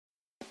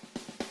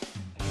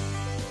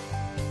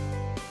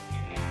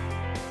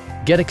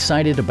Get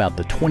excited about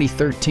the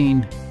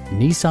 2013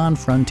 Nissan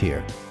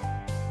Frontier.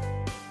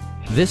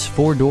 This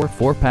four-door,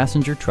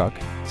 four-passenger truck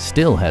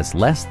still has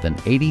less than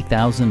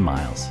 80,000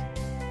 miles.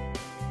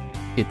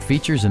 It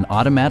features an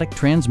automatic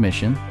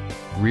transmission,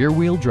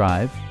 rear-wheel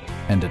drive,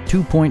 and a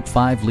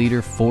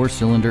 2.5-liter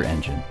four-cylinder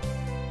engine.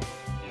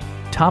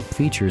 Top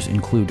features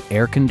include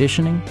air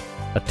conditioning,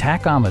 a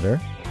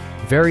tachometer,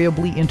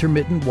 variably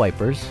intermittent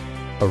wipers,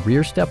 a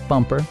rear step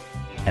bumper,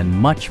 and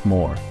much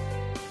more.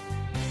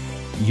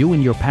 You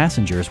and your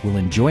passengers will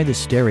enjoy the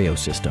stereo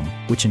system,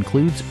 which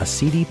includes a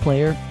CD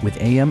player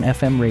with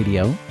AM/FM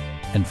radio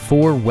and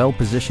 4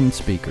 well-positioned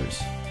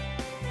speakers.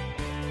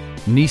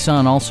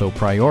 Nissan also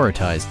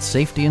prioritized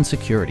safety and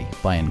security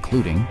by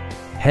including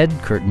head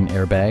curtain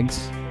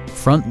airbags,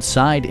 front and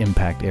side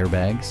impact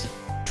airbags,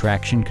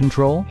 traction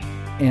control,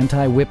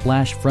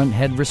 anti-whiplash front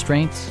head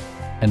restraints,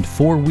 and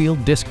 4-wheel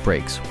disc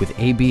brakes with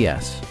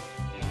ABS.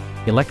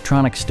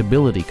 Electronic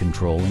stability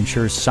control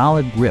ensures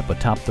solid grip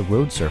atop the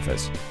road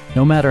surface,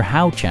 no matter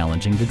how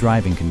challenging the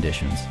driving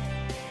conditions.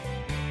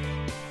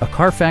 A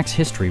Carfax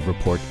history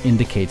report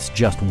indicates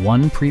just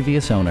one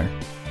previous owner.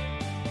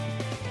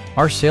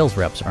 Our sales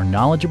reps are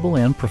knowledgeable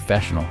and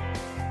professional.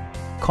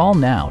 Call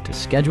now to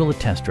schedule a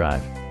test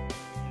drive.